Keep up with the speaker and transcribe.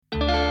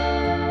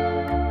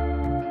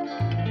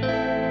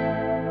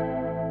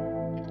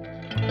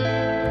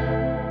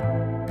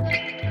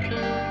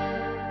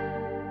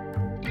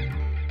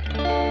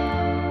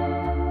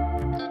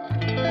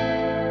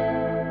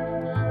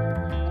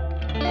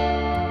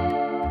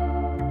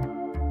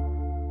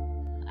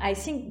I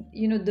think,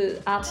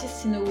 the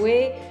artists in a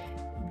way,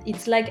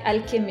 it's like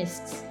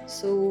alchemists.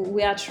 So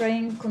we are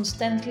trying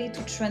constantly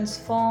to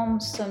transform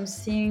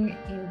something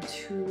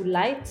into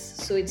light.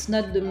 So it's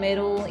not the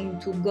metal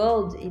into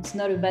gold. It's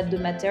not about the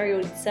material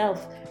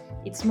itself.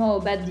 It's more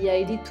about the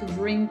idea to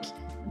bring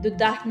the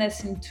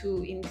darkness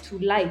into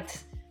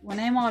light. When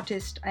I'm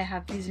artist, I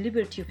have this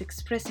liberty of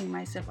expressing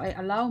myself. I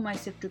allow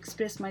myself to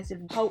express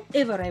myself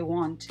however I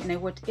want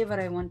and whatever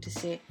I want to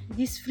say.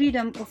 This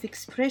freedom of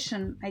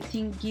expression, I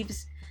think,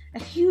 gives a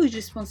huge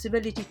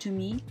responsibility to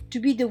me to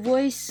be the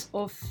voice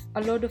of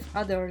a lot of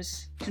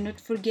others, to not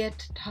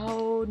forget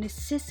how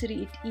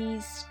necessary it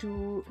is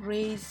to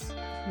raise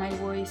my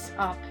voice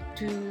up,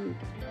 to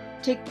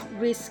take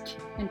risk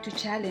and to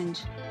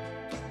challenge.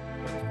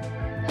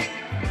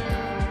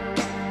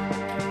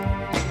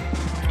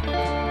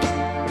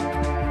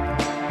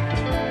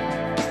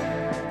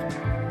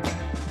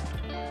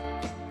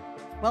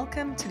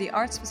 Welcome to the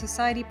Arts for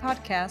Society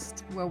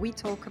podcast, where we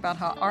talk about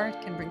how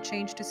art can bring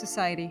change to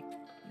society.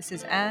 This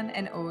is Anne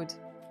and Aude.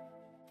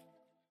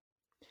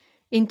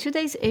 In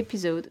today's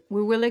episode,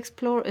 we will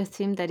explore a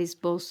theme that is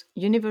both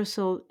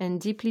universal and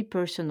deeply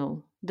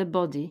personal, the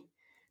body,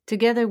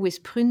 together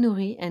with Prune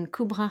Nourry and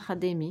Kubra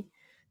Khademi,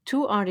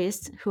 two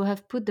artists who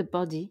have put the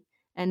body,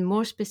 and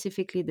more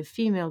specifically the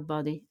female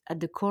body, at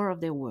the core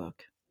of their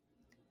work.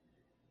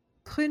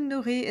 Prune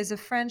Nourry is a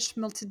French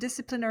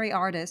multidisciplinary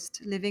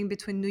artist living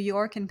between New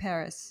York and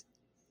Paris.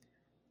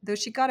 Though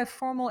she got a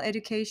formal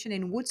education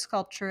in wood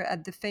sculpture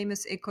at the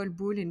famous École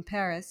Boulle in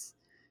Paris,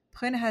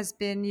 Prune has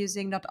been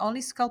using not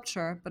only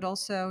sculpture, but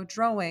also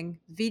drawing,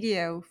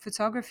 video,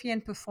 photography,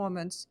 and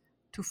performance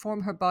to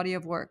form her body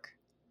of work.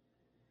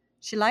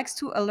 She likes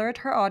to alert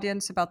her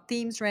audience about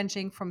themes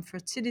ranging from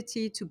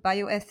fertility to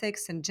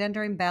bioethics and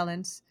gender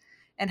imbalance,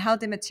 and how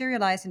they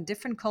materialize in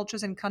different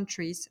cultures and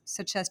countries,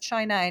 such as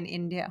China and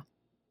India.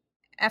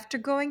 After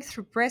going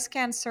through breast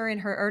cancer in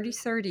her early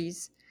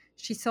 30s,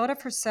 she thought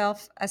of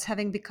herself as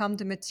having become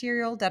the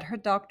material that her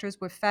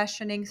doctors were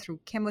fashioning through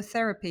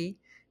chemotherapy,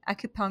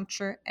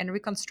 acupuncture, and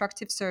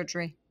reconstructive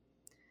surgery.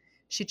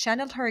 She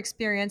channeled her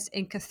experience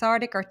in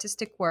cathartic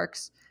artistic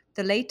works,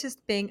 the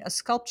latest being a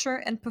sculpture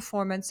and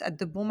performance at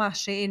the Bon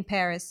Marché in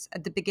Paris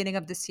at the beginning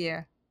of this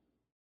year.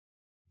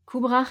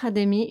 Kubra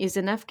Khademi is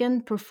an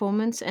Afghan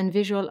performance and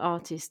visual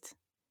artist.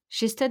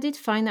 She studied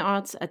fine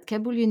arts at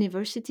Kabul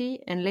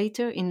University and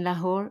later in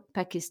Lahore,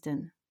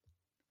 Pakistan.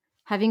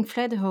 Having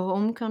fled her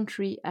home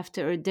country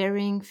after a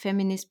daring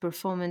feminist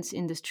performance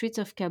in the streets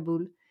of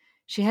Kabul,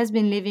 she has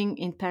been living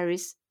in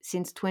Paris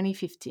since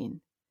 2015.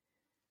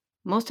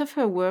 Most of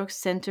her work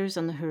centers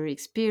on her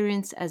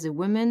experience as a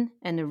woman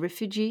and a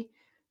refugee,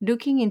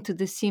 looking into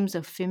the themes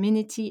of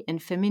femininity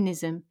and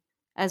feminism,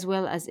 as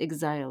well as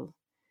exile.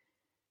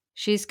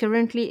 She is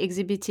currently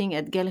exhibiting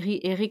at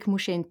Galerie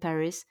Templon in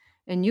Paris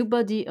a new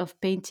body of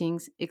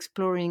paintings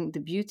exploring the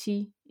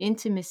beauty,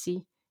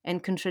 intimacy,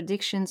 and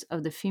contradictions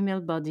of the female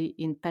body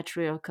in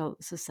patriarchal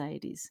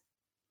societies.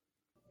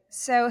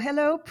 So,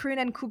 hello, Prune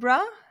and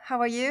Kubra. How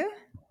are you?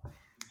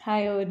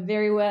 Hi, Aude.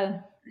 Very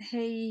well.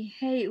 Hey,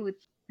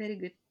 very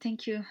good.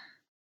 Thank you.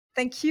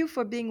 Thank you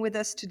for being with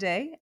us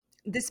today.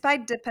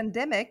 Despite the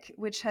pandemic,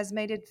 which has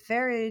made it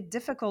very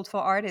difficult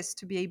for artists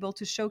to be able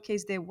to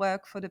showcase their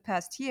work for the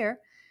past year,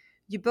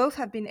 you both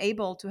have been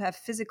able to have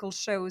physical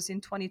shows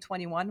in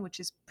 2021, which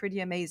is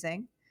pretty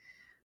amazing.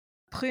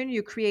 Prune,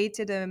 you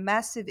created a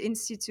massive in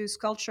situ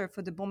sculpture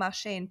for the Bon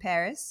Marché in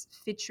Paris,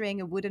 featuring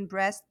a wooden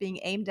breast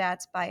being aimed at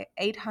by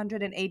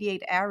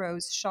 888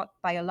 arrows shot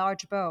by a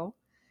large bow.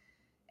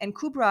 And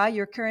Kubra,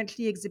 you're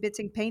currently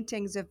exhibiting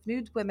paintings of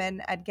nude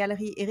women at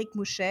Galerie Éric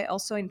Mouchet,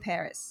 also in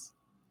Paris.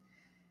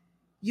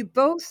 You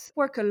both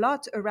work a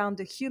lot around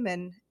the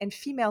human and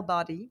female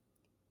body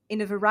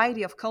in a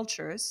variety of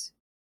cultures,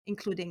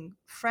 including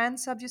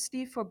France,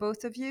 obviously, for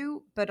both of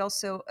you, but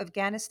also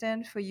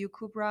Afghanistan for you,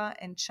 Kubra,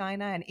 and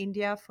China and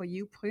India for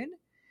you, Prune.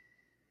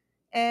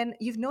 And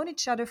you've known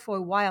each other for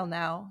a while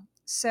now.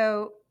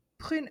 So,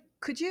 Prune,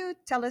 could you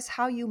tell us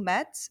how you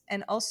met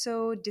and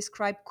also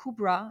describe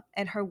Kubra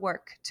and her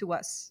work to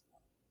us?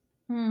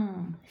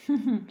 Hmm.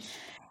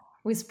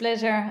 With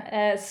pleasure.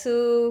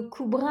 So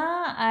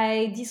Kubra,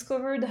 I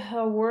discovered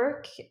her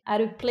work at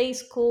a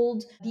place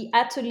called the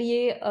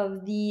Atelier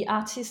of the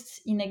Artists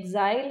in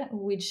Exile,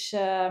 which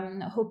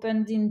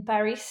opened in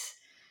Paris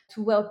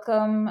to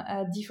welcome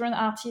different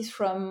artists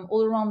from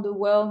all around the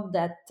world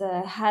that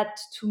had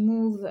to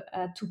move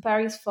to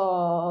Paris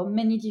for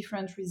many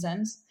different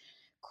reasons.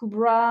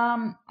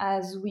 Kubra,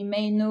 as we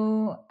may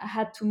know,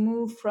 had to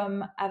move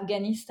from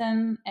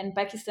Afghanistan and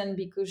Pakistan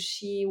because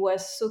she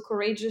was so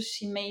courageous.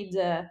 She made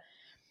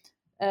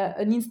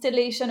an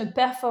installation, a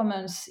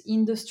performance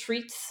in the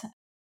streets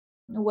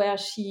where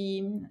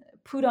she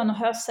put on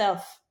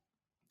herself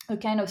a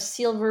kind of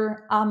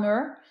silver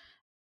armor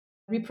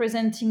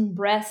representing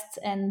breast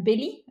and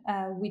belly,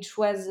 which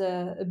was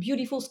a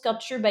beautiful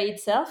sculpture by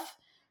itself,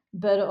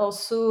 but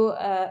also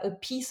a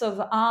piece of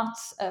art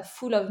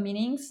full of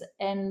meanings.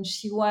 And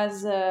she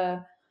was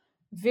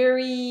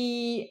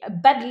very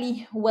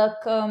badly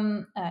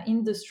welcome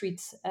in the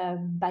streets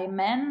by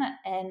men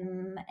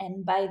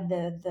and by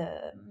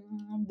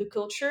the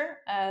culture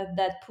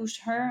that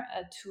pushed her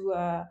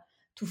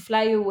to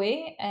fly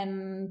away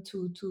and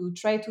to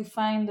try to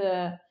find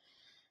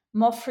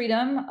more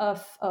freedom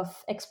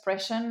of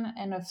expression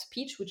and of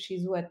speech, which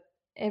is what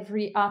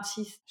every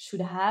artist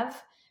should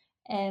have,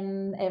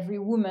 and every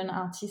woman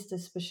artist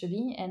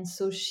especially. And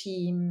so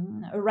she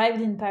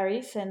arrived in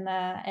Paris, and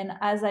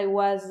as I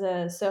was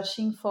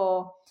searching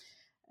for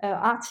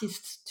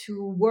artists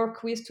to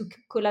work with, to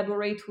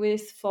collaborate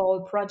with for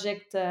a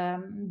project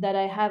that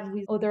I have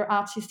with other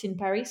artists in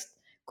Paris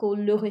called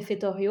Le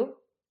Refetorio,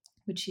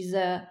 which is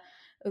a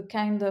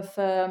kind of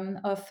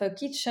a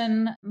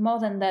kitchen. More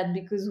than that,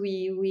 because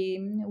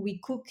we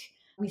cook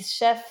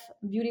with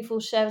beautiful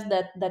chefs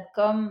that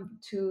come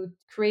to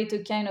create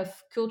a kind of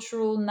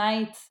cultural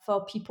night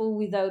for people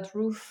without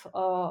roof,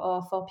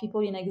 or for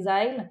people in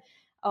exile,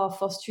 or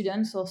for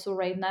students also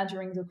right now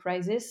during the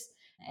crisis.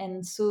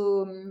 And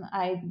so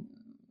I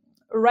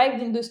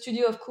arrived in the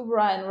studio of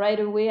Kubra, and right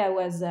away I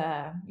was,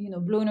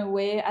 blown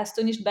away,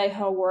 astonished by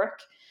her work.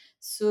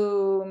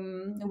 So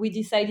we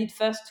decided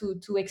first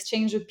to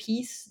exchange a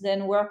piece,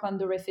 then work on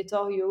the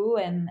refetorio,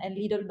 and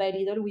little by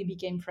little we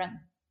became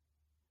friends.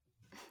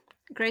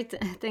 Great.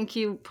 Thank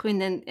you,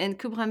 Prune. And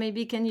Kubra,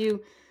 maybe can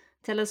you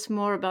tell us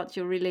more about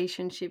your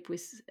relationship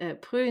with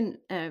Prune?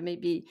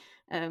 Maybe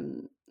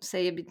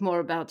say a bit more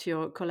about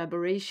your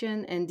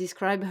collaboration and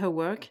describe her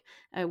work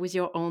with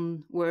your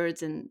own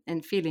words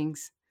and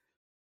feelings.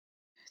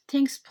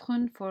 Thanks,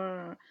 Prun,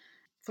 for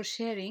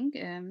sharing.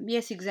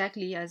 Yes,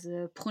 exactly as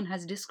Prun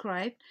has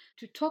described.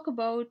 To talk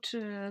about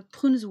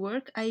Prun's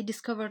work, I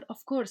discovered,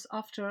 of course,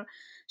 after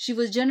she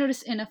was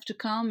generous enough to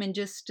come and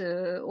just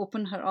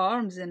open her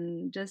arms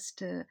and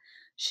just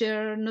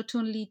share, not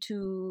only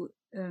to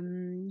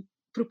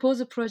propose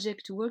a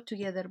project to work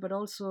together, but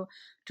also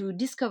to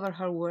discover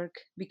her work,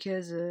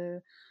 because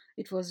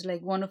it was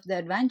like one of the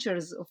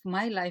adventures of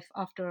my life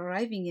after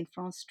arriving in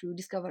France, to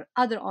discover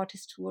other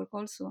artists' work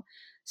also.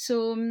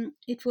 So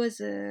it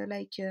was a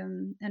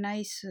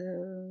nice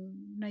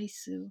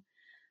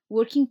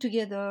working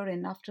together.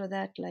 And after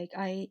that, like,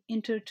 I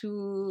entered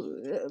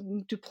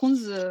to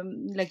Pron's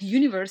like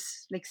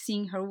universe, like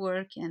seeing her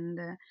work.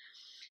 And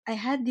I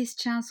had this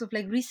chance of,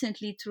 like,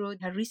 recently, through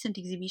her recent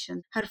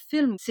exhibition, her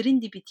film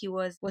Serendipity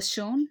was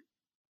shown,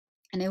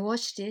 and I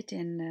watched it.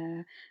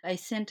 And I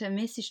sent a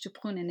message to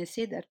Prune, and I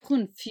said that,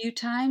 Prune, few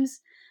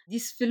times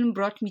this film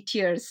brought me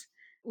tears.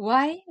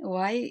 Why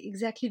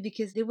exactly?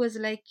 Because there was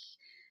like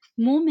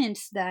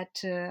moments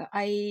that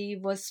I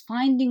was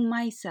finding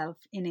myself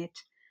in it.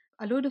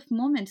 A lot of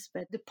moments,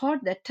 but the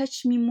part that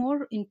touched me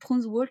more in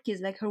Prune's work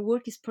is like her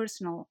work is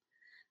personal,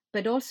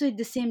 but also at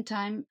the same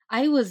time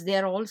I was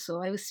there also.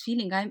 I was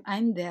feeling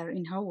I'm there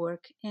in her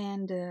work.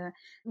 And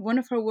one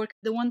of her work,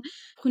 the one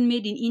Prune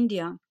made in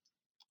India,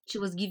 she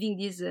was giving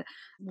these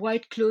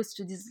white clothes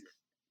to these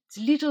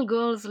little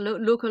girls,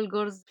 local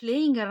girls,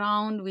 playing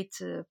around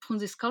with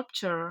Prune's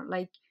sculpture.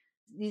 Like,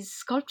 these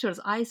sculptures'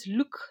 eyes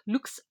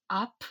looks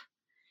up,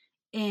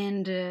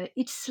 and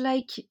it's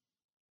like,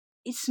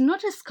 it's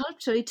not a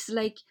sculpture, it's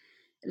like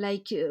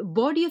a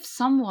body of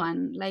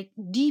someone, like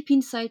deep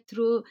inside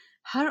through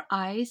her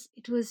eyes.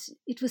 It was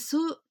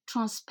so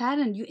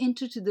transparent. You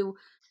enter to the,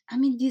 I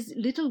mean, these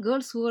little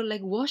girls who are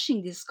like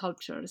washing these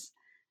sculptures.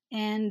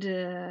 And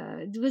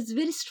there was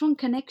very strong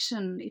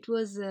connection. It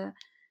was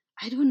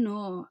I don't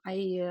know.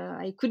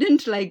 I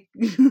couldn't like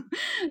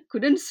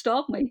couldn't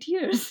stop my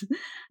tears.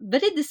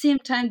 But at the same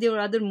time, there were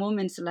other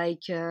moments,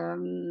 like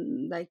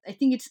I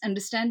think it's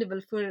understandable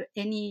for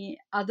any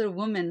other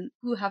woman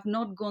who have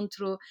not gone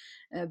through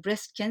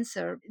breast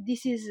cancer.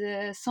 This is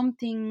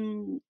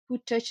something who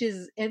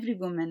touches every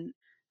woman.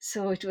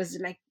 So it was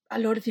like a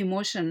lot of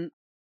emotion.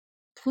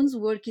 Pun's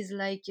work is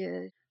like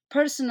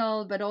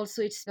personal, but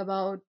also it's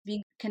about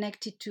being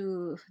connected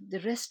to the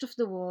rest of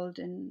the world,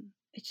 and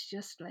it's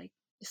just like,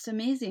 it's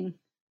amazing.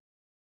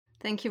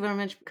 Thank you very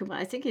much, Kubra.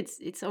 I think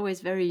it's always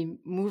very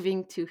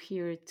moving to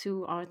hear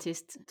two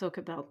artists talk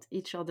about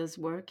each other's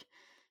work.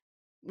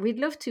 We'd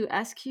love to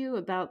ask you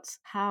about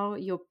how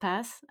your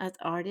path as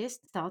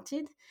artist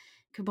started.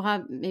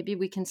 Kubra, maybe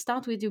we can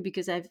start with you,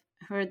 because I've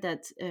heard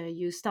that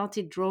you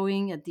started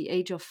drawing at the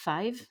age of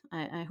 5.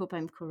 I hope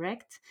I'm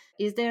correct.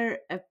 Is there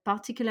a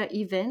particular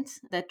event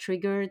that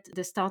triggered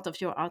the start of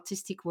your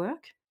artistic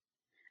work?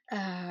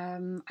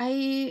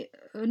 I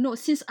know,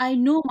 since I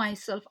know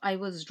myself, I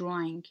was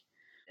drawing,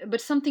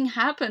 but something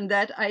happened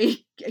that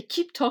I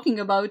keep talking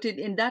about it,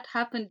 and that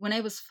happened when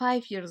I was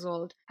 5 years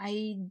old.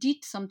 I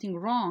did something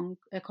wrong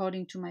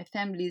according to my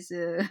family's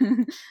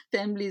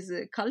family's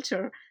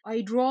culture. I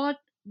draw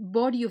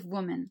body of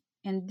women,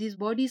 and these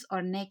bodies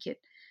are naked.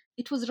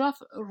 It was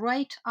rough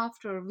right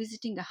after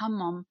visiting a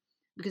hammam,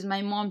 because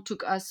my mom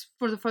took us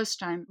for the first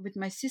time with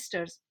my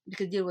sisters,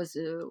 because there was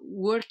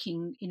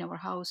working in our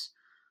house,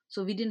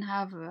 so we didn't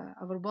have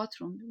our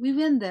bathroom. We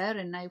went there,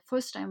 and I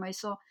first time I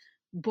saw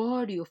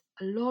body of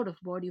a lot of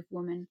body of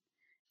women.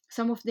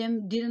 Some of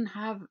them didn't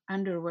have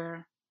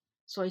underwear.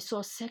 So I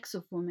saw sex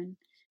of women.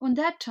 On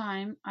that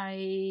time,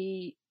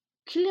 I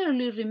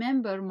clearly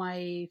remember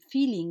my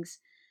feelings.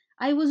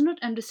 I was not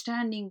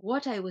understanding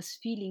what I was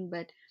feeling,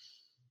 but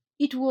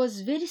it was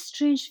very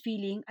strange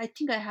feeling. I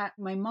think I had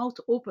my mouth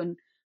open,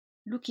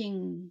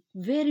 looking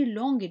very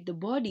long at the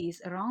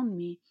bodies around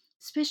me,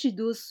 especially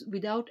those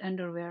without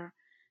underwear.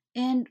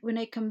 And when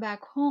I come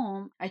back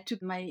home, I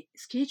took my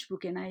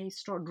sketchbook and I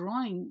started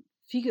drawing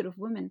figure of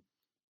women.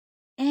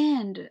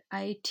 And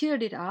I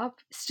teared it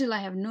up. Still, I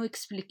have no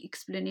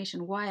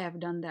explanation why I've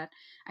done that.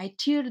 I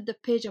teared the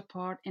page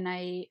apart and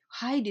I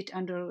hide it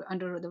under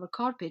the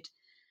carpet.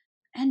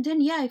 And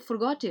then, yeah, I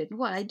forgot it.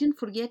 Well, I didn't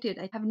forget it.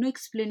 I have no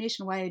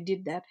explanation why I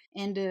did that.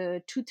 And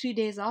 2 3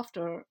 days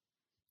after,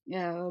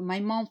 my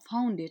mom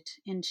found it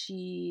and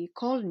she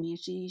called me.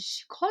 She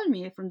called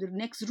me from the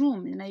next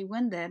room, and I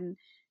went there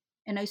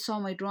and I saw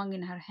my drawing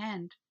in her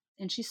hand.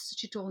 And she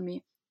told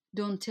me,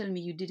 "Don't tell me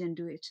you didn't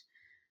do it."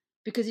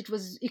 Because it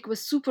was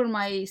super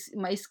my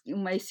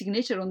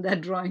signature on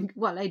that drawing.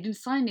 Well, I didn't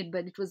sign it,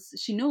 but it was,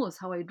 she knows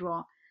how I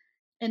draw.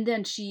 And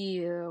then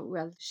she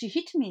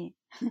hit me.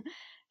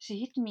 She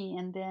hit me,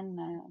 and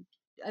then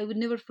I would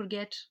never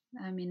forget,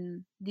 I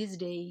mean, this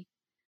day.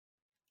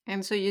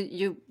 And so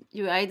you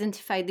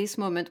identify this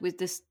moment with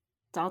the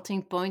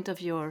starting point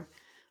of your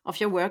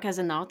work as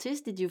an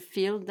artist. Did you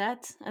feel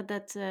that at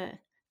that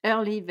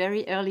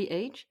very early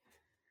age?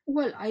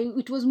 Well,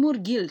 it was more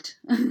guilt.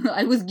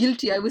 I was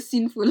guilty. I was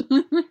sinful.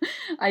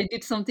 I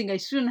did something I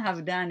shouldn't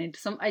have done.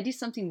 I did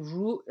something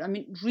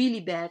really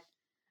bad.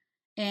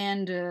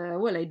 And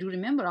well, I do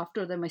remember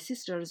after that my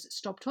sisters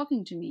stopped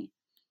talking to me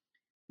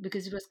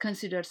because it was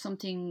considered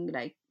something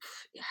like,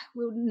 yeah,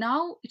 well,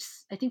 now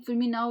it's, I think for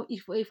me now,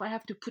 if I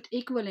have to put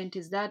equivalent,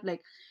 is that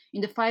like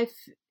in the five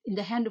in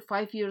the hand of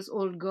 5 years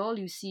old girl,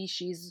 you see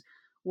she's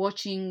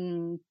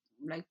watching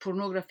like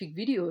pornographic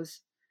videos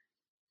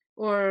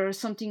or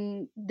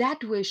something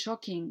that way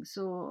shocking.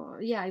 So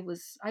yeah,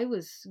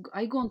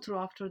 I gone through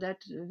after that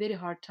a very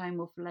hard time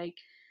of like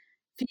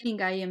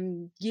feeling I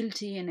am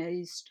guilty, and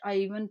I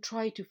even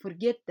try to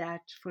forget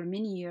that for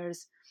many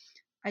years.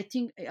 I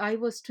think I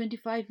was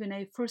 25 when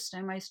I first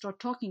time I start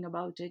talking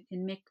about it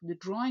and make the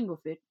drawing of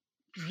it,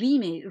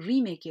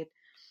 remake it.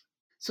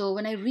 So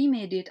when I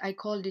remade it, I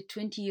called it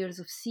 20 years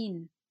of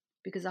sin,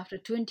 because after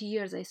 20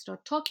 years I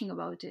start talking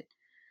about it.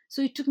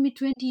 So it took me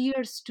 20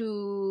 years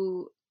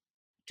to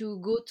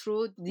go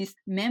through these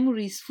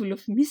memories full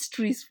of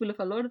mysteries, full of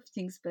a lot of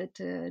things. But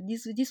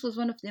this was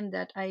one of them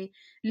that I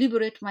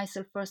liberate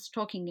myself first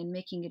talking and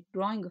making a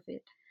drawing of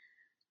it.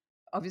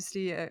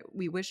 Obviously,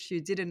 we wish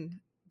you didn't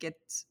get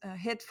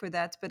hit for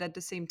that, but at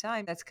the same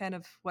time, that's kind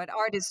of what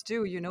artists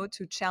do,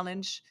 to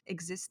challenge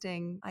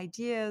existing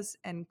ideas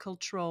and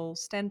cultural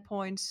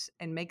standpoints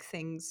and make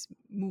things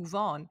move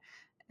on.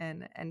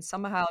 And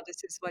somehow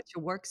this is what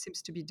your work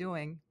seems to be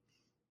doing.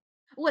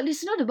 Well,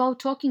 it's not about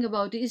talking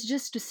about it, it's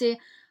just to say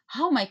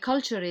how my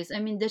culture is.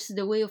 I mean, that's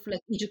the way of like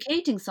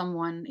educating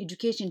someone,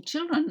 educating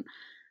children.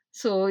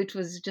 So it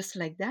was just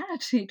like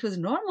that. It was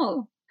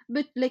normal.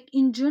 But like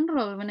in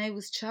general, when I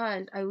was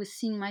child, I was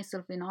seeing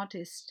myself an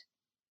artist.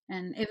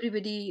 And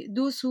everybody,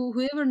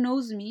 whoever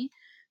knows me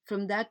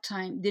from that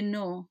time, they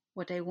know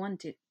what I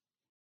wanted.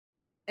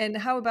 And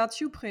how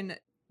about you, Prune?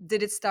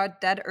 Did it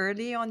start that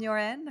early on your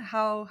end?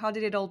 How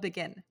did it all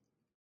begin?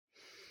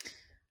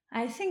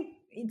 I think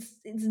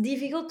it's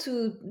difficult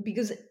to,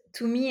 because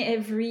to me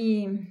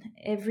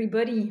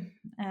everybody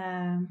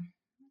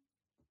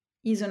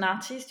is an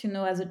artist,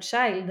 as a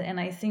child, and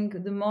I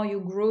think the more you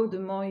grow, the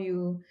more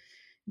you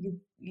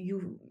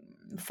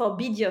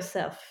forbid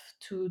yourself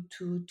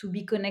to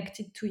be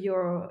connected to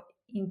your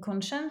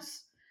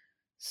inconscience.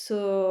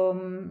 So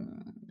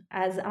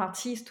as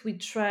artists, we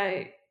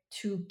try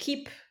to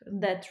keep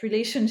that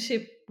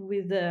relationship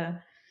with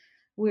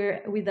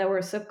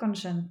our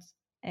subconscious,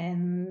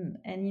 and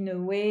in a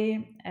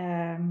way,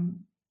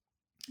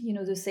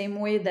 the same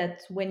way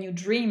that when you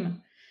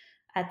dream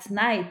at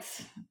night,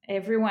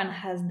 everyone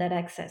has that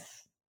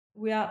access.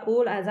 We are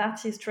all as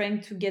artists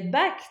trying to get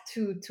back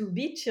to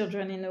be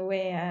children in a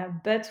way,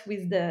 but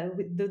with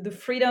the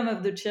freedom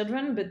of the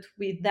children, but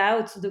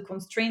without the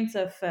constraints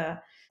of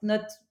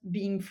not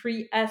being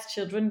free as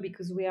children,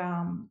 because we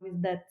are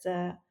with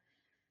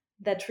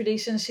that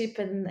relationship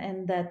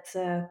and that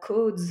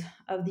codes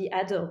of the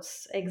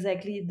adults,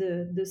 exactly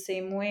the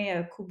same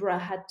way Kubra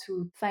had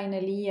to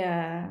finally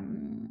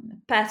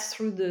pass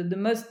through the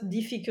most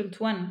difficult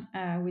one,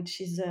 which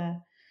is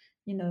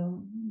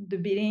the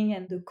billing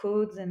and the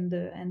codes and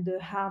the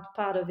hard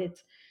part of it.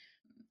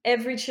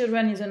 Every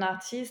children is an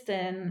artist,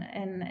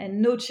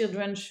 and no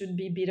children should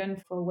be beaten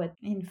for what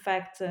in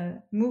fact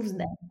moves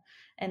them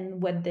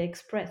and what they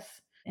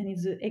express. And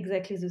it's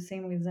exactly the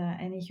same with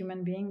any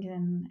human being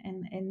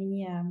and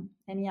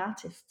any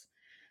artist.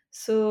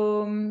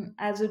 So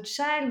as a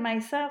child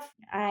myself,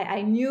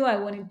 I knew I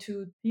wanted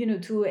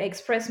to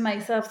express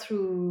myself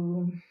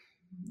through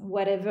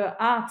whatever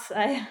art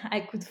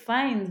I could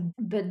find,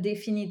 but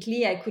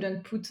definitely I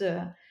couldn't put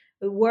a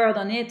word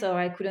on it, or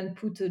I couldn't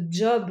put a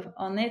job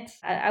on it.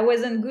 I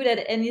wasn't good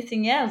at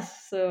anything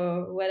else.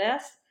 So what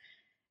else?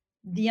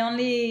 The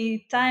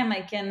only time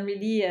I can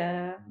really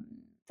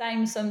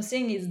time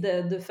something is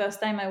the first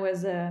time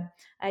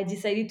I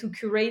decided to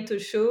curate a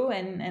show,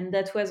 and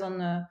that was on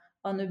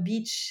a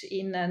beach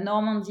in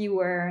Normandy,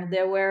 where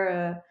there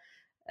were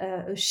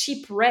a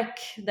shipwreck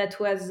that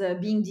was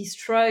being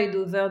destroyed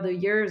over the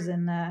years,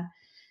 and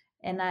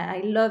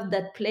I loved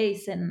that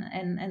place.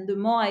 And the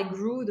more I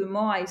grew, the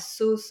more I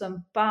saw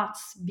some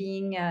parts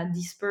being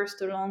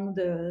dispersed along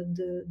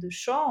the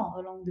shore,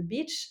 along the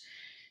beach.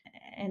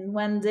 And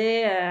one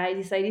day I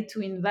decided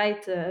to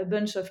invite a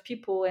bunch of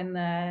people, and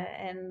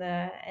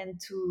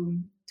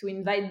to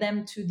invite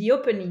them to the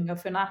opening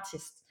of an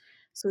artist.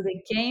 So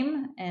they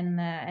came,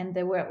 and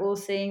they were all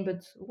saying,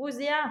 "But who's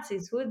the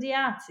artist? Who's the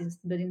artist?"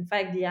 But in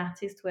fact, the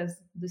artist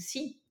was the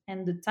sea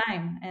and the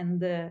time. And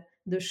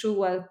the show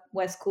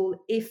was called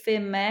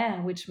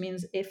Éphémère, which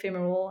means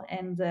ephemeral,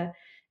 and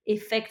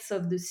effects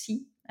of the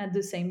sea at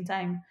the same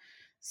time.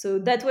 So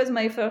that was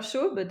my first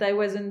show, but I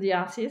wasn't the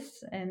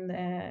artist, and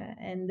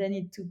then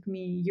it took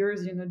me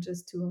years,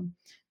 just to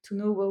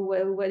know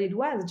what it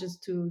was,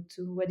 just to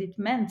what it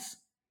meant.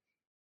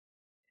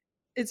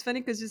 It's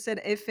funny because you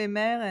said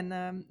éphémère,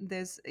 and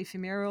there's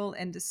ephemeral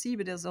and the sea,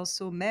 but there's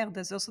also mère,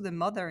 there's also the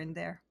mother in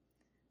there,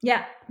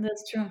 Yeah,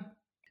 that's true.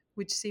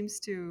 which seems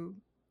to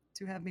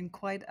have been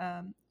quite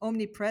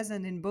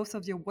omnipresent in both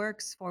of your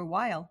works for a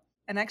while.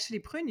 And actually,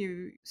 Prune,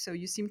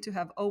 you seem to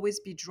have always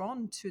been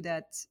drawn to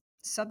that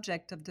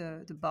subject of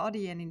the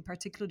body, and in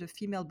particular the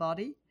female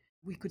body.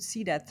 We could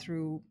see that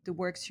through the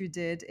works you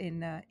did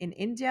in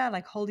India,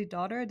 like Holy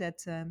Daughter, that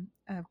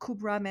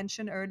Kubra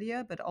mentioned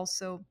earlier, but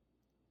also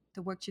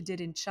the work you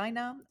did in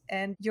China.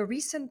 And your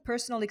recent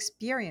personal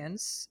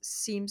experience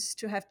seems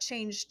to have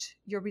changed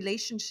your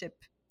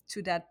relationship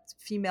to that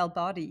female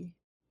body.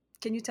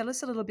 Can you tell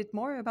us a little bit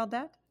more about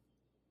that?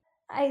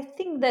 I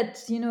think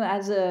that,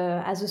 as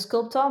a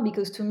sculptor,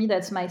 because to me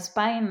that's my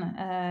spine.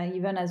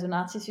 Even as an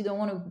artist, you don't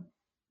want to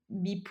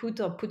be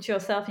put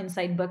yourself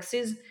inside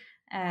boxes.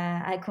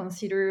 I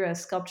consider a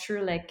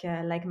sculpture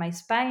like my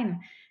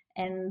spine,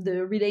 and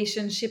the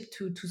relationship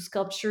to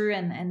sculpture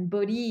and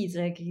body is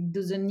like, it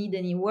doesn't need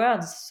any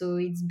words. So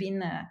it's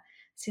been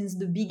since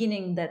the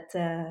beginning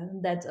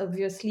that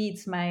obviously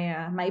it's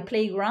my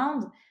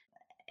playground,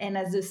 and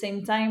at the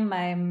same time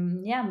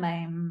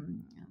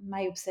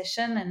my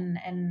obsession.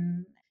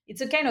 And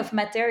it's a kind of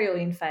material.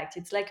 In fact,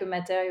 it's like a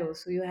material.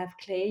 So you have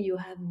clay, you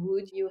have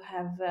wood, you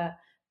have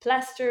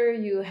plaster,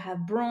 you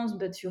have bronze,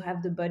 but you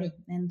have the body,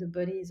 and the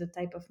body is a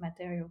type of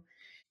material.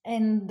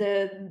 And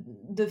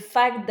the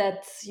fact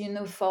that,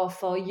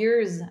 for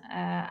years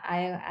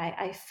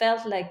I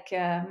felt like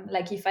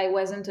if I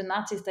wasn't an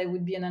artist, I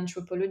would be an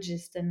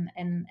anthropologist,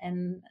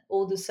 and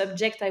all the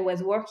subject I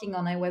was working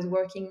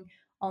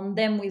on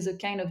them with a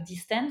kind of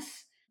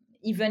distance.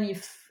 Even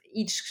if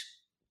each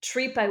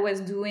trip I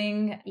was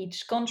doing,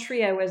 each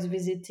country I was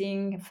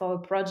visiting for a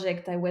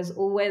project, I was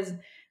always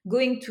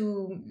going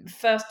to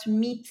first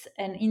meet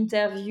and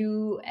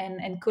interview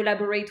and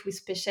collaborate with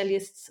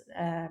specialists,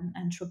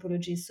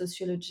 anthropologists,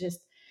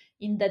 sociologists,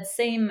 in that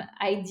same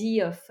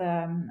idea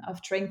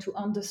of trying to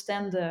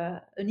understand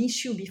an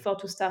issue before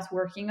to start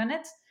working on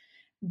it.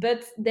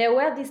 But there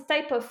were this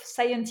type of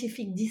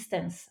scientific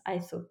distance, I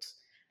thought.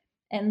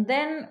 And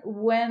then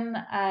when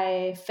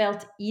I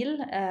felt ill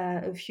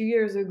a few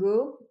years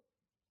ago,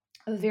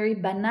 a very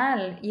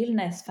banal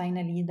illness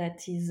finally,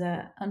 that is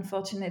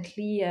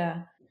unfortunately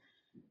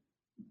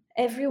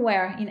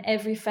everywhere in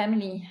every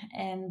family.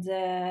 And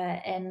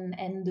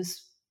the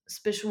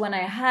special one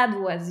I had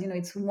was,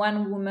 it's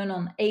one woman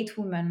on 8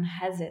 women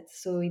has it.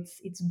 So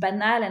it's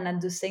banal, and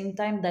at the same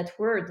time that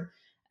word,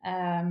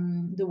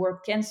 the word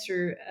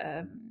cancer,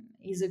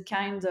 is a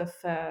kind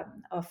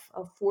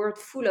of word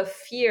full of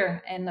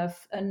fear and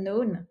of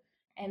unknown.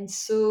 And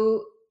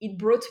so it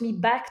brought me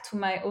back to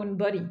my own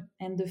body,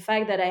 and the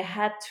fact that I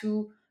had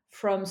to,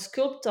 from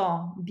sculptor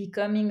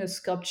becoming a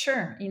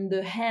sculpture in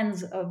the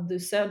hands of the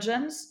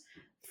surgeons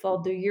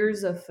for the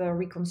years of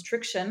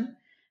reconstruction,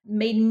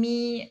 made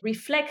me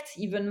reflect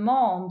even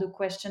more on the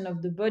question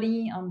of the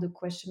body, on the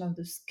question of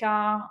the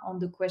scar, on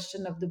the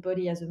question of the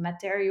body as a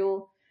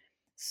material.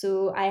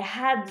 So I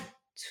had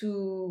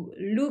to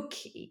look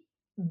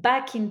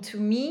back into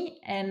me,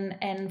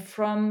 and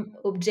from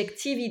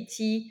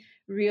objectivity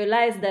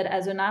realize that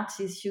as an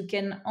artist you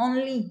can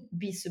only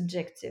be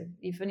subjective.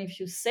 Even if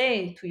you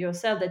say to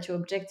yourself that you're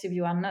objective,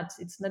 you are not.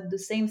 It's not the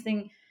same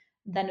thing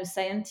than a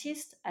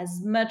scientist.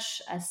 As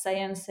much as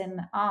science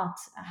and art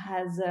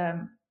has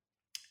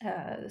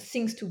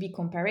things to be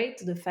compared,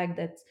 the fact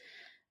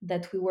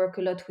that we work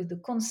a lot with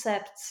the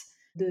concepts,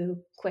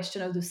 the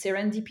question of the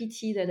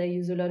serendipity that I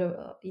use a lot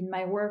of in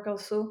my work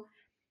also.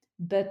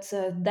 But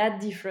that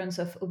difference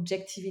of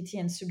objectivity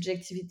and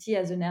subjectivity,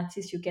 as an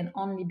artist, you can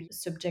only be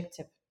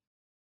subjective.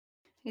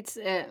 It's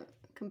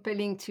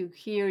compelling to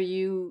hear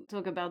you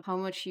talk about how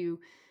much you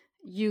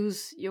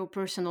use your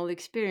personal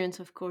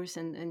experience, of course,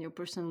 and your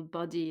personal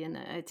body. And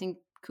I think,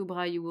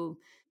 Kubra,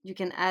 you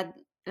can add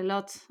a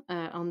lot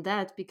on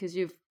that, because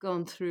you've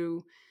gone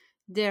through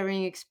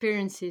daring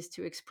experiences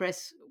to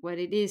express what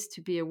it is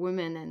to be a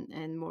woman,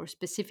 and more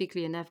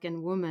specifically an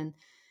Afghan woman.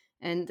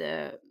 And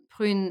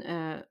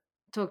Prune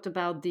talked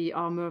about the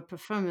armor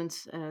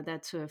performance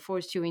that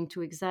forced you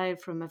into exile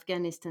from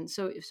Afghanistan.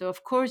 So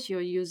of course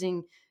you're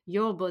using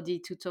your body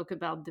to talk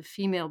about the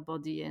female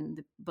body and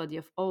the body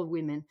of all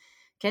women.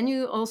 Can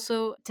you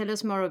also tell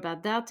us more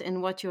about that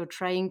and what you're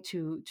trying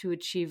to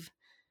achieve?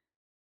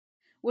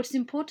 What's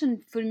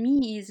important for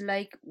me is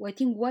like, I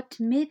think what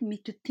made me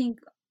to think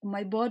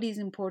my body is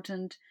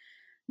important,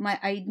 my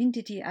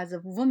identity as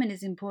a woman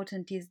is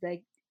important, is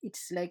like,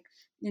 it's like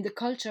in the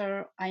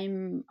culture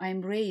I'm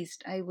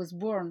raised, I was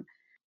born,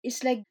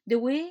 it's like the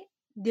way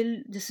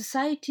the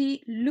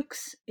society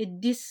looks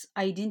at this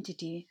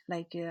identity,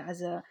 like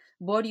as a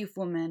body of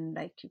woman,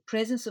 like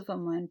presence of a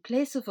woman,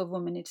 place of a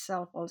woman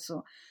itself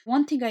also.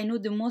 One thing I know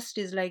the most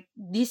is like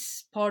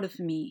this part of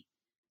me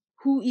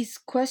who is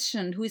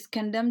questioned, who is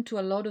condemned to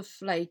a lot of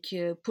like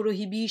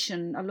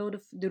prohibition, a lot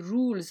of the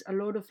rules, a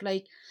lot of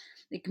like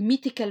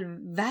mythical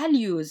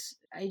values.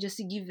 I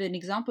just give an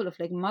example of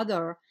like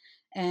mother,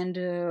 and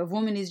a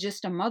woman is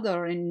just a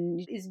mother,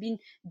 and it's been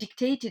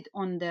dictated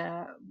on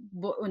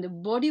on the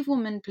body of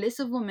woman, place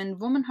of woman,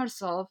 woman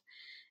herself,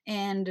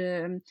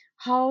 and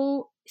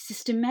how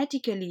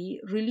systematically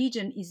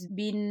religion is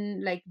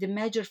been like the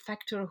major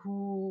factor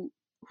who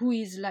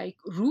is like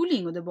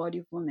ruling the body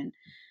of women.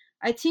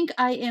 I think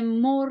I am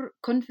more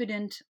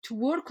confident to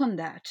work on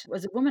that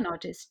as a woman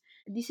artist.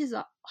 This is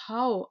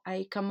how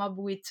I come up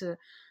with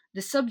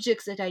the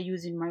subjects that I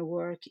use in my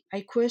work.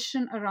 I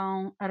question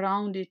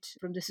around it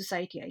from the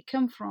society I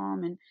come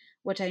from and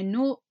what I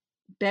know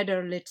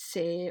better, let's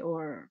say,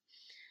 or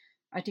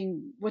I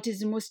think what is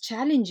the most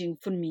challenging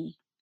for me.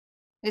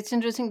 It's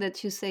interesting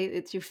that you say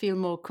that you feel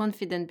more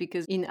confident,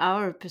 because in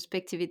our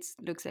perspective, it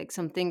looks like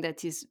something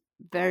that is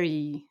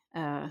very,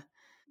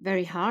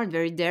 very hard,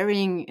 very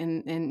daring,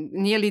 and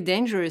nearly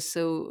dangerous.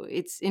 So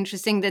it's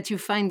interesting that you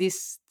find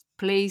this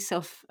place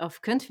of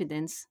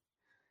confidence.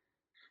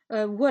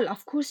 Well,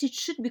 of course, it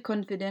should be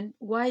confident.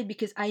 Why?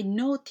 Because I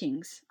know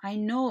things. I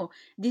know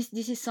this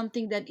is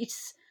something that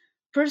it's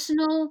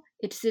personal.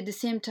 It's at the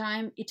same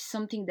time it's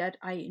something that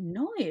I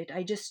know it.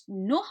 I just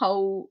know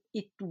how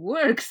it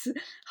works.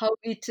 How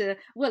it.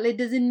 Well, it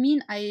doesn't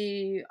mean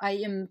I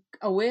am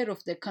aware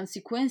of the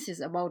consequences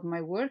about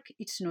my work.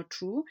 It's not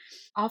true.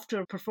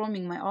 After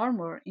performing my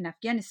armor in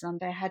Afghanistan,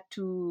 I had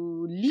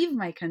to leave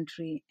my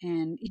country,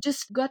 and it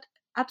just got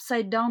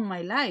upside down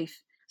my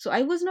life. So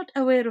I was not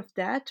aware of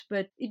that,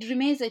 but it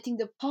remains, I think,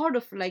 the part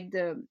of like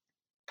the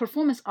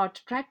performance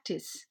art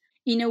practice.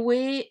 In a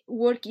way,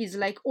 work is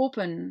like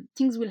open,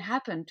 things will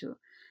happen to.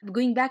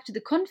 Going back to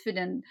the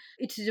confident,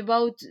 it is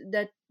about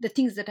that the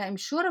things that I'm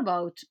sure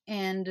about,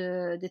 and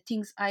the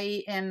things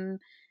I am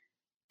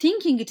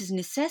thinking it is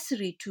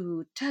necessary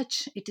to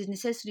touch, it is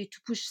necessary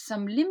to push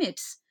some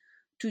limits,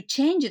 to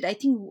change it. I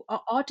think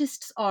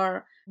artists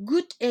are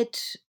good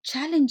at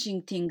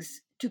challenging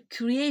things, to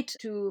create,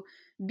 to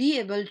be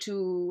able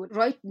to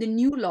write the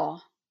new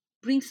law,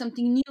 bring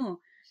something new.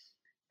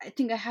 I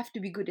think I have to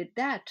be good at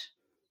that.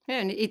 Yeah,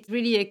 and it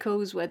really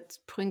echoes what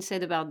Prune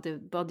said about the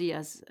body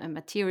as a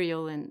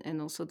material,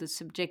 and also the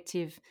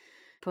subjective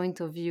point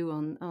of view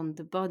on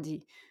the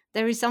body.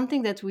 There is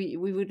something that we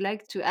would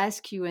like to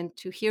ask you and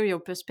to hear your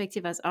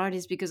perspective as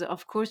artists, because,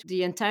 of course,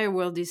 the entire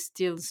world is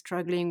still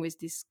struggling with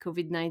this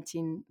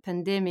COVID-19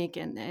 pandemic,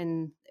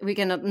 and we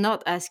cannot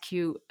not ask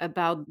you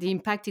about the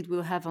impact it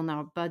will have on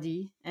our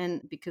body.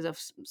 And because of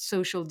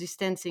social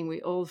distancing,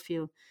 we all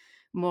feel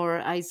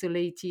more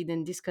isolated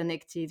and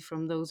disconnected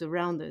from those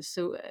around us.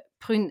 So,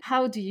 Prune,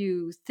 how do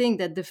you think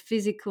that the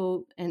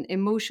physical and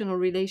emotional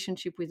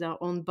relationship with our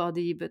own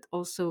body, but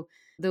also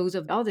those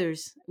of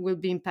others, will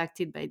be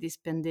impacted by this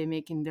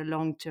pandemic in the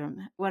long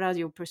term? What are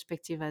your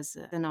perspective as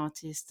an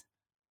artist?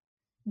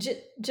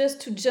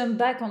 Just to jump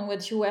back on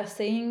what you were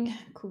saying,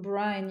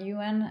 Kubra and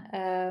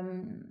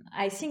Yuan,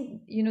 I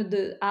think,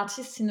 the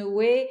artists, in a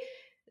way,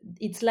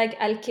 it's like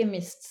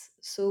alchemists.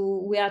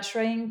 So we are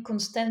trying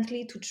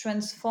constantly to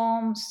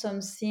transform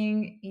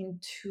something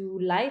into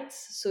light.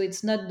 So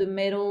it's not the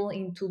metal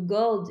into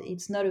gold.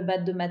 It's not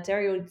about the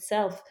material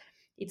itself.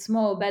 It's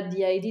more about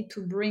the idea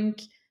to bring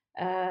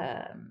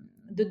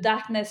the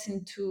darkness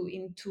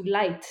into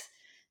light.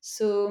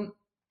 So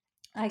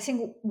I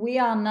think we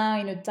are now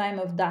in a time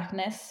of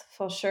darkness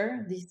for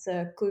sure. This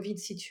COVID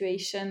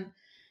situation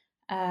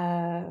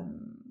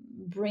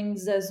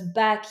brings us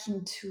back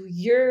into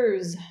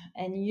years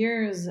and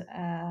years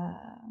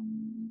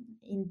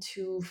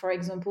into, for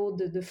example,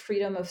 the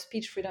freedom of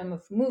speech, freedom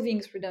of moving,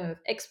 freedom of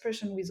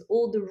expression, with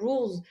all the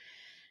rules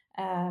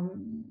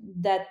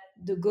that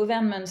the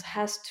government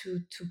has to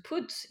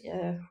put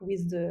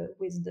with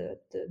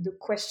the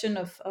question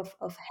of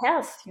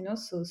health.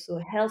 So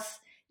health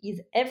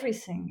is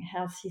everything.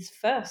 Health is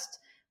first,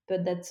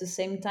 but at the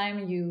same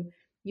time, you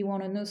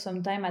want to know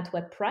sometime at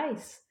what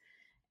price.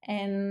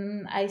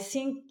 And I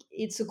think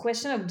it's a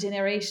question of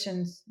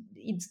generations.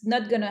 It's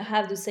not going to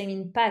have the same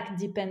impact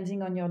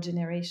depending on your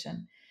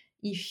generation.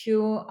 if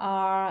you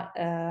are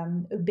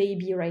a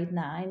baby right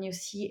now and you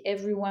see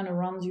everyone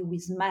around you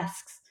with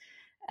masks,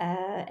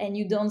 and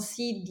you don't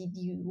see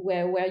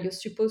where you're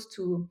supposed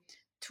to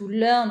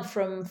learn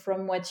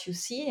from what you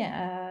see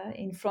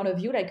in front of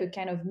you, like a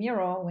kind of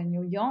mirror. When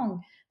you're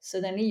young,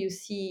 suddenly you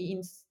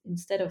see,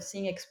 instead of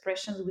seeing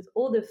expressions with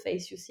all the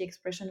face, you see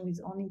expression with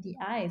only the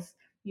eyes.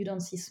 You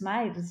don't see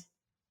smiles.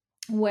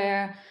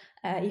 Where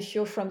if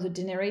you're from the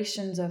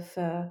generations of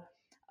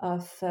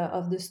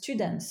the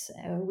students,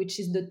 which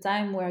is the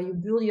time where you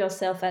build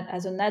yourself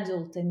as an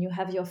adult, and you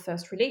have your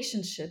first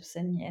relationships,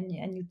 and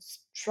you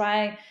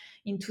try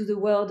into the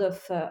world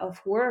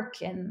of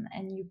work,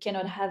 and you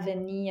cannot have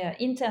any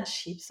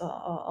internships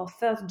or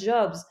first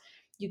jobs.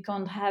 You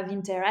can't have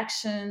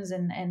interactions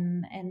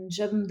and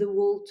jump the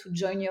wall to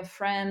join your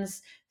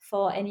friends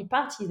for any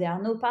party. There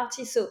are no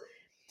parties. So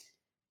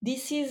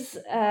this is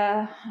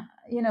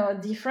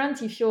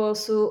different if you're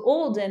also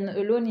old and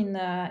alone in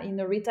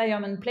a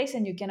retirement place,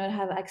 and you cannot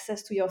have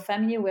access to your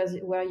family,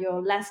 where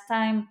your last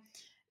time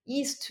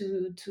is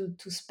to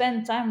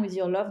spend time with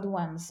your loved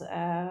ones.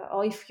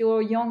 Or if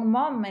you're a young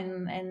mom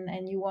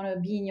and you want to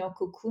be in your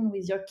cocoon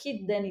with your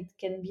kid, then it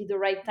can be the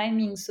right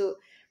timing. So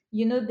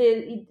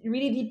it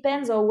really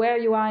depends on where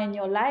you are in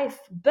your life,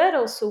 but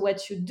also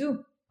what you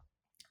do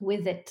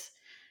with it.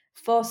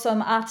 For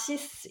some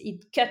artists,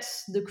 it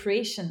cuts the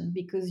creation,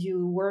 because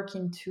you work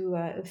into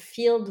a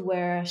field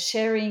where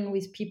sharing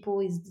with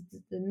people is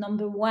the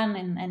number one,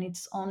 and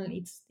it's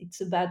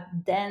about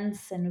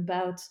dance and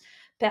about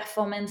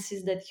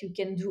performances that you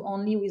can do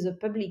only with a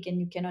public, and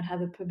you cannot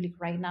have a public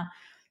right now.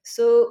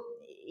 So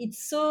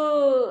it's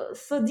so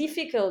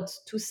difficult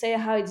to say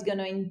how it's going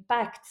to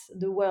impact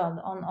the world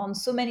on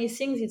so many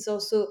things. It's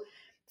also,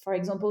 for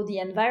example, the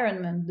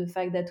environment, the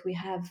fact that we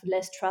have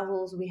less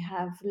travels, we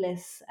have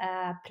less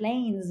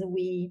planes,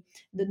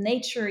 the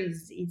nature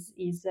is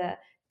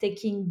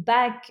taking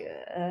back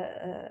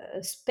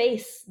a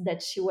space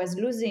that she was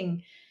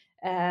losing.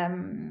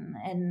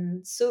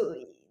 And so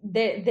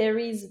there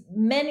is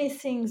many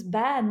things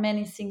bad,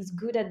 many things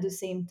good at the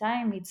same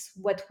time. It's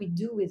what we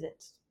do with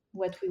it,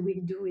 what we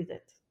will do with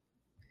it.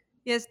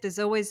 Yes, there's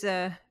always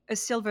a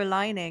silver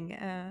lining,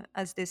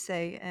 as they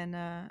say, and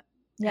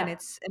Yeah.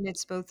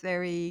 it's both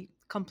very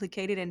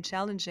complicated and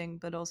challenging,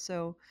 but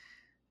also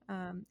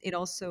it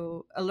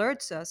also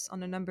alerts us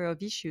on a number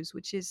of issues,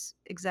 which is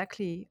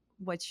exactly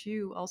what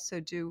you also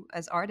do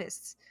as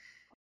artists.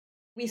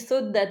 We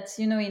thought that,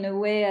 in a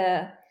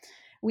way,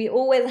 we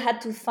always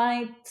had to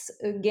fight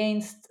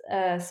against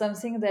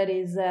something that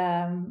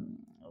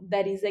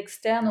is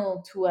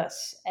external to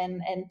us,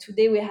 and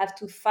today we have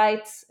to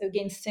fight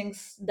against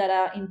things that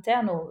are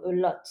internal a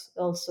lot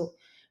also,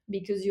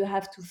 because you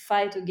have to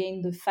fight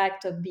against the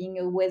fact of being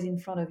always in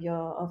front of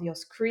your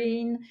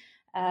screen,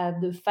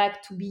 the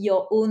fact to be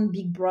your own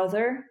big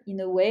brother in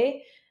a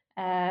way.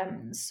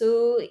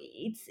 So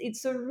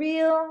it's a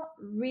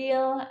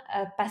real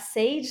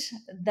passage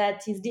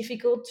that is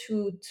difficult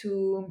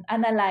to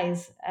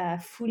analyze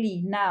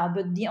fully now.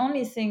 But the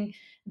only thing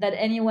that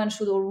anyone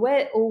should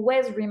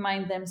always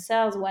remind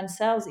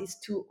oneself, is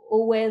to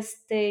always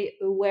stay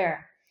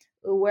aware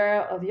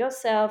of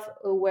yourself,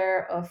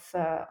 aware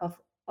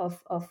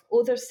of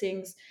other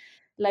things.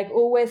 Like,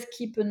 always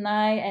keep an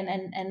eye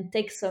and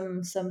take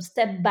some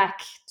step back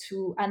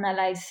to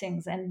analyze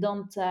things, and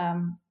don't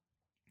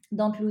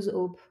lose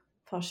hope,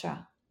 for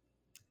sure.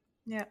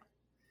 Yeah.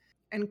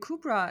 And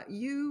Kubra,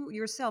 you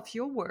yourself,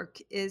 your work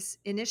is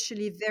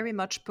initially very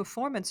much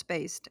performance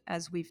based,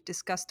 as we've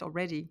discussed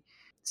already.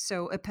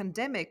 So a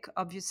pandemic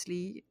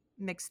obviously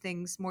makes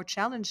things more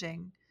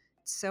challenging.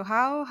 So,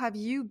 how have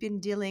you been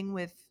dealing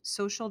with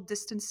social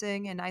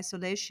distancing and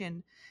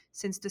isolation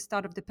since the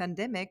start of the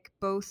pandemic,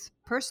 both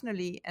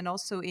personally and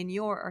also in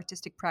your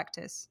artistic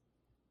practice?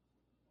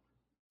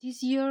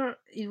 This year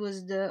it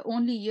was the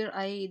only year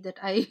I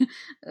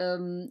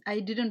I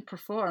didn't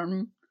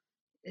perform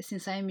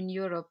since I'm in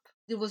Europe.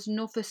 There was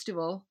no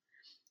festival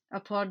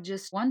apart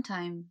just one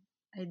time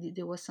I did,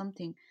 there was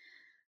something.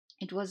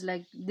 It was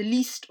like the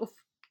least of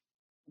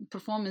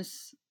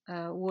performance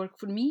work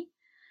for me,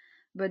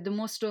 but the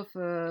most of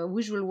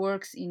visual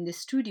works in the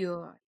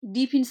studio.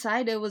 Deep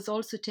inside, I was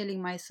also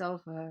telling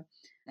myself,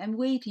 I'm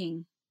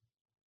waiting.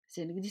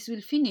 So this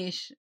will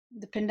finish.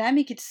 The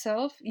pandemic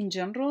itself, in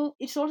general,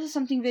 it's also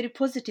something very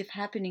positive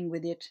happening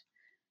with it.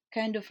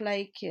 Kind of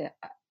like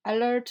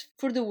alert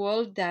for the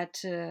world that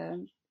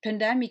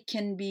pandemic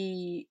can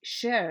be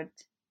shared.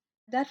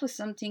 That was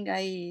something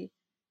I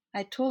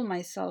told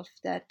myself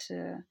that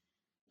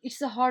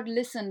it's a hard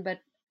lesson, but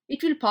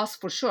it will pass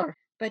for sure.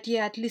 But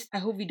yeah, at least I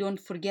hope we don't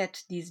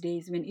forget these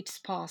days when it's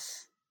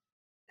past.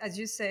 As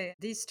you say,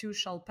 these two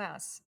shall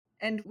pass.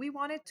 And we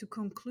wanted to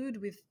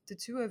conclude with the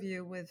two of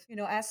you with,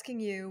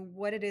 asking you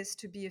what it is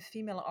to be a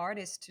female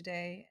artist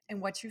today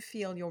and what you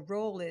feel your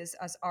role is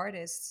as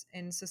artists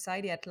in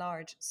society at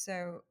large.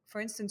 So, for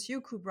instance,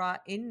 you, Kubra,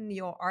 in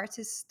your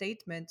artist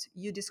statement,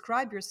 you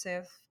describe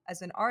yourself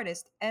as an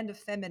artist and a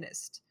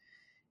feminist.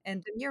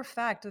 And the mere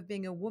fact of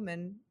being a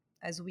woman,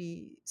 as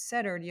we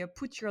said earlier,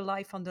 put your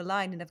life on the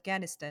line in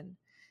Afghanistan.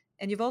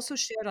 And you've also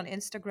shared on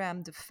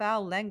Instagram the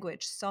foul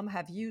language some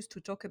have used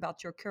to talk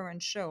about your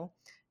current show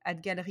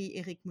at Galerie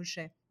Éric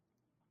Mouchet.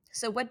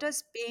 So, what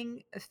does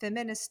being a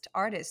feminist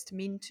artist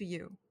mean to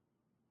you?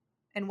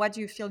 And what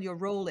do you feel your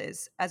role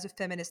is as a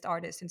feminist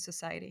artist in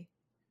society?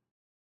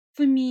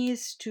 For me,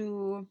 is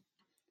to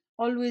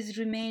always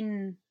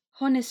remain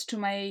honest to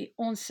my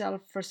own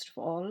self, first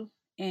of all,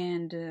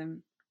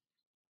 and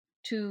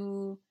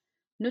to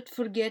not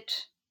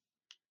forget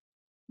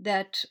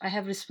that I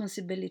have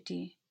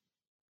responsibility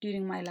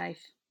during my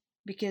life.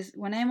 Because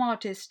when I'm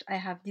artist, I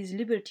have this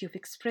liberty of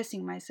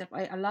expressing myself.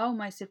 I allow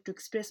myself to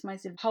express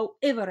myself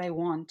however I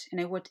want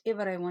and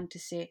whatever I want to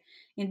say.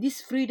 And this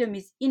freedom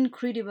is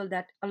incredible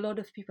that a lot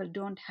of people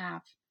don't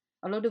have.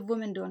 A lot of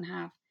women don't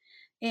have.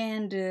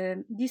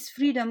 And this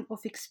freedom of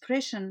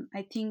expression,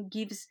 I think,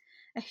 gives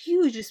a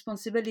huge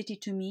responsibility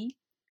to me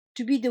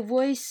to be the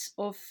voice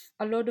of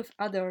a lot of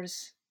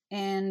others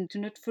and to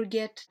not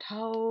forget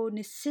how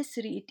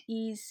necessary it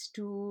is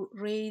to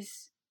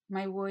raise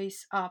my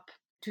voice up,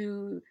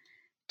 to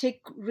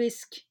take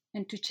risk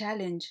and to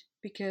challenge,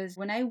 because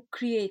when I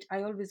create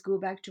I always go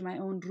back to my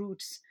own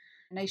roots.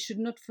 And I should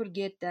not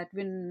forget that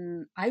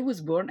when I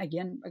was born,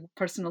 again a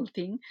personal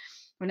thing,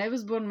 when I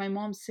was born my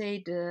mom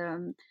said,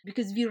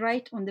 because we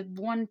write on the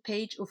one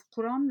page of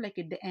Quran, like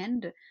at the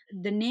end,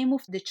 the name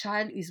of the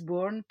child is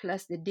born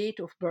plus the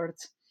date of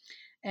birth.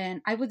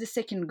 And I was the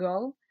second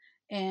girl.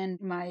 And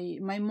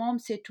my mom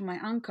said to my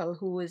uncle,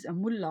 who is a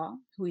mullah,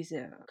 who is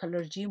a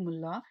Kalarji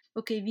mullah,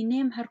 okay, we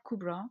name her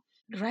Kubra,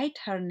 write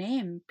her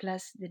name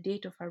plus the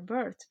date of her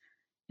birth.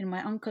 And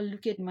my uncle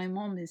looked at my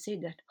mom and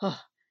said that, oh,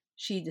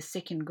 she's the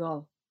second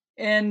girl.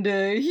 And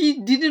he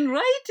didn't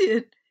write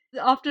it.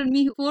 After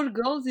me, four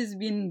girls is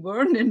been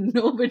born and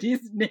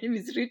nobody's name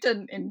is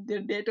written in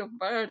their date of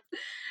birth.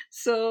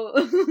 So,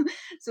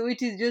 so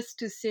it is just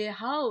to say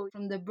how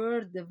from the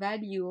birth, the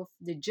value of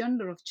the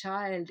gender of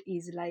child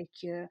is like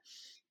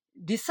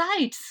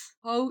decides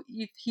how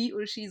if he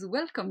or she is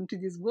welcome to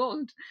this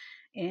world.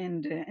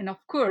 And of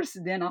course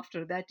then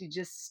after that it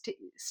just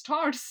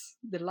starts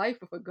the life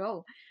of a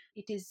girl.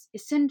 It is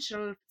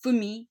essential for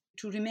me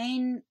to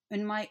remain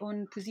in my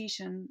own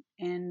position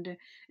and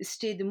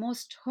stay the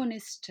most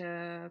honest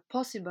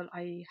possible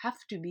I have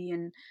to be,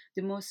 and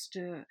the most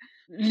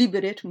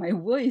liberate my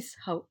voice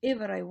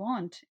however I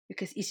want,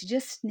 because it's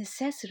just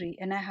necessary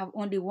and I have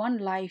only one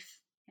life.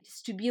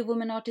 Just to be a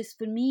woman artist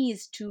for me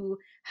is to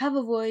have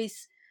a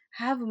voice,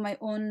 have my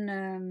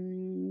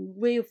own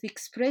way of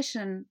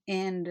expression,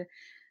 and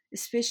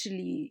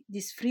especially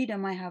this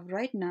freedom I have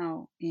right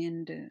now.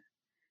 And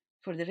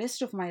for the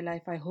rest of my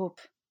life I hope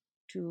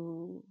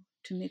to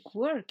make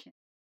work.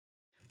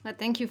 Well,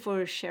 thank you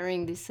for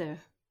sharing this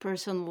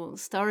personal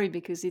story,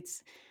 because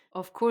it's,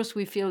 of course,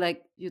 we feel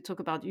like you talk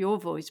about your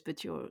voice,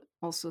 but you're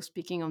also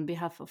speaking on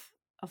behalf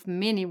of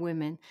many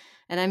women.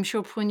 And I'm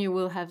sure, Prune, you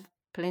will have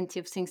plenty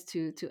of things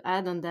to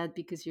add on that,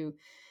 because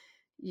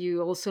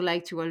you also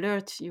like to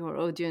alert your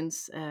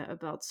audience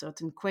about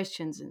certain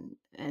questions,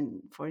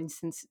 and for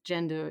instance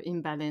gender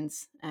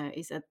imbalance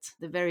is at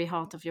the very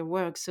heart of your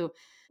work. So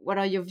what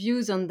are your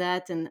views on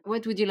that, and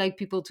what would you like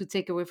people to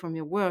take away from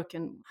your work,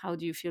 and how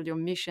do you feel your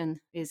mission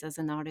is as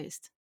an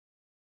artist?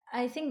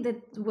 I think that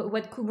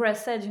what Kubra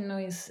said,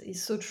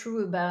 is so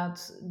true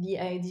about the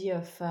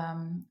idea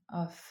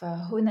of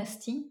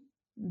honesty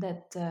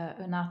that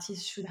an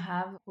artist should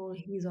have all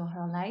his or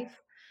her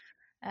life.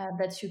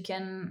 That you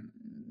can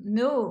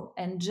know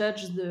and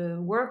judge the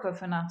work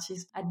of an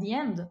artist at the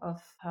end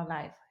of her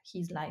life,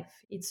 his life.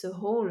 It's a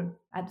whole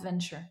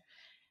adventure.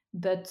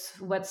 But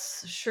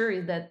what's sure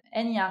is that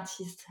any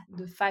artist,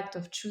 the fact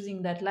of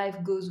choosing that life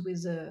goes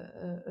with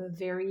a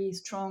very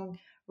strong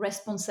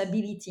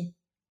responsibility,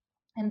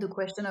 and the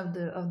question of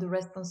the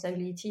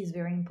responsibility is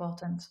very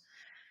important.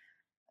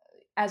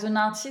 As an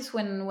artist,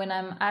 when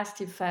I'm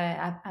asked if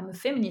I'm a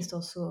feminist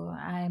also,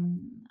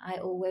 I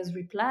always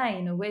reply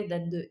in a way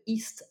that the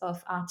east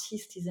of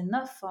artist is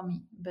enough for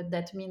me. But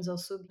that means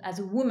also as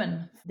a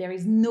woman, there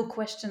is no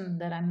question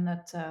that I'm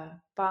not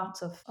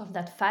part of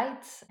that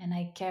fight, and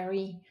I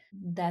carry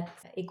that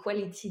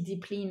equality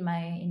deeply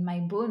in my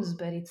bones.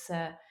 But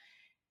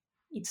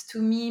it's to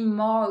me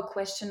more a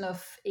question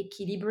of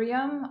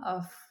equilibrium,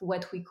 of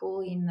what we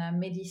call in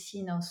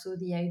medicine also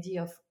the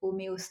idea of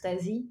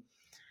homeostasis,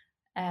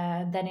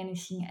 than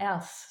anything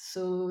else.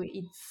 So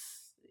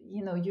it's,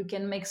 you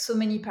can make so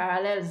many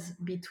parallels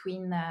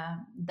between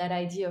that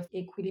idea of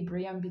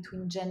equilibrium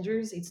between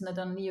genders. It's not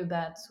only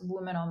about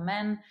women or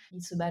men,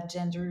 it's about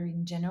gender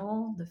in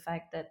general. The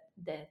fact that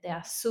there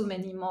are so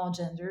many more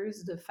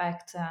genders, the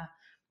fact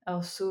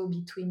also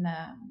between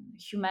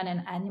human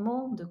and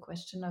animal, the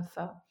question of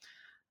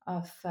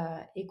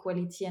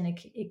equality and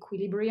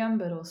equilibrium,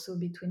 but also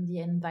between the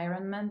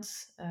environment.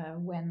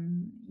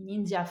 When in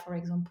India, for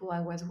example,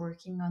 I was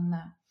working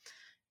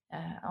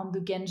on the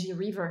Ganges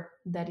River,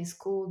 that is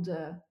called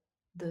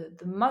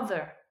the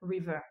Mother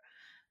River.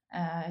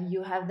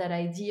 You have that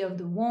idea of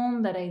the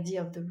womb, that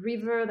idea of the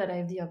river, that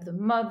idea of the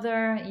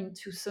mother,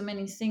 into so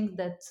many things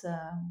that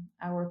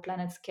our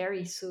planets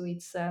carry. So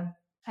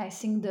I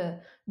think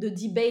the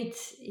debate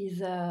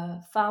is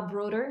far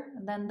broader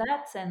than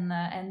that,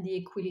 and the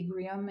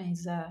equilibrium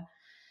is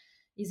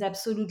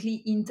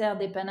absolutely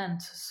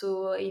interdependent.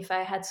 So if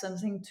I had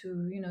something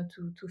to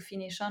to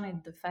finish on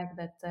it, the fact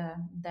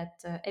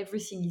that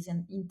everything is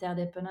an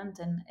interdependent,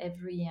 and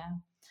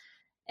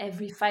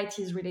every fight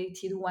is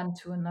related one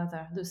to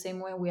another, the same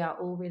way we are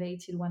all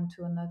related one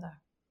to another.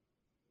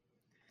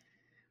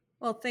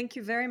 Well, thank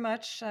you very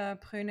much,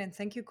 Prune, and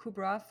thank you,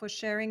 Kubra, for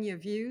sharing your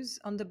views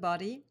on the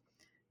body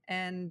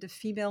and the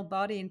female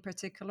body in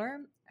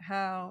particular,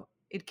 how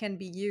it can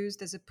be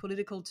used as a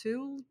political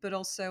tool, but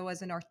also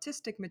as an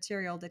artistic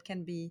material that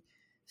can be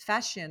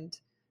fashioned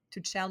to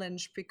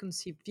challenge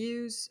preconceived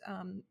views,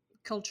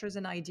 cultures,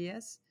 and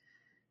ideas.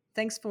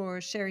 Thanks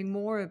for sharing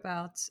more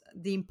about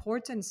the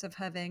importance of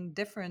having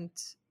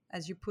different,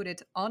 as you put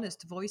it,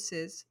 honest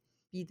voices,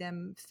 be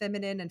them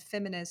feminine and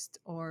feminist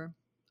or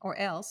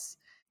else,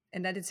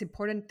 and that it's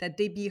important that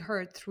they be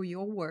heard through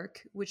your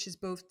work, which is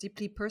both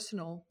deeply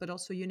personal but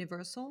also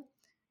universal.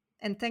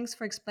 And thanks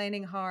for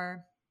explaining how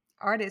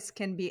artists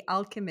can be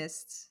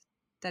alchemists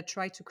that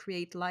try to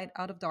create light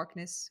out of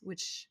darkness,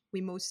 which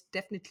we most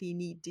definitely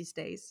need these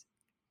days.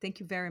 Thank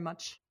you very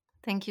much.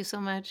 Thank you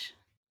so much.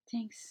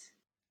 Thanks.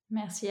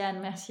 Merci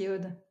Anne, merci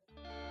Aude.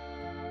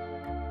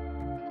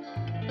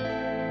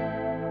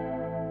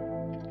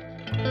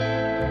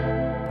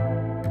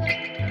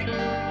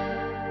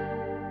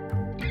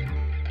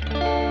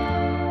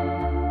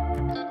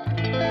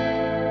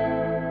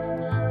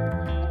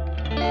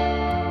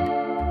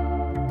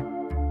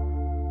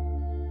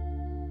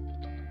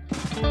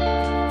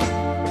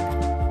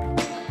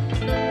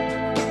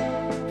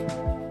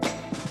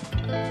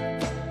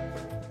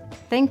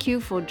 Thank you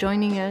for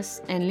joining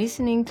us and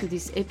listening to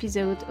this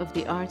episode of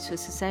the Arts for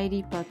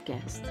Society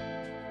podcast.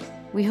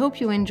 We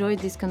hope you enjoyed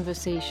this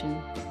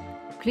conversation.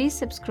 Please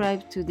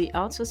subscribe to the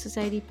Arts for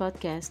Society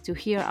podcast to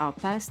hear our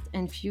past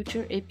and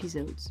future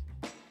episodes.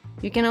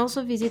 You can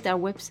also visit our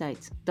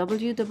website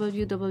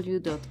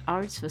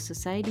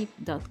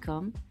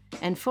www.artsforsociety.com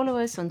and follow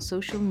us on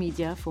social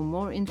media for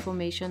more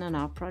information on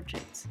our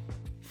projects.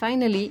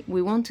 Finally,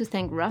 we want to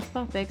thank Raf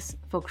Parpex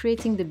for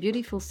creating the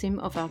beautiful theme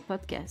of our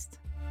podcast.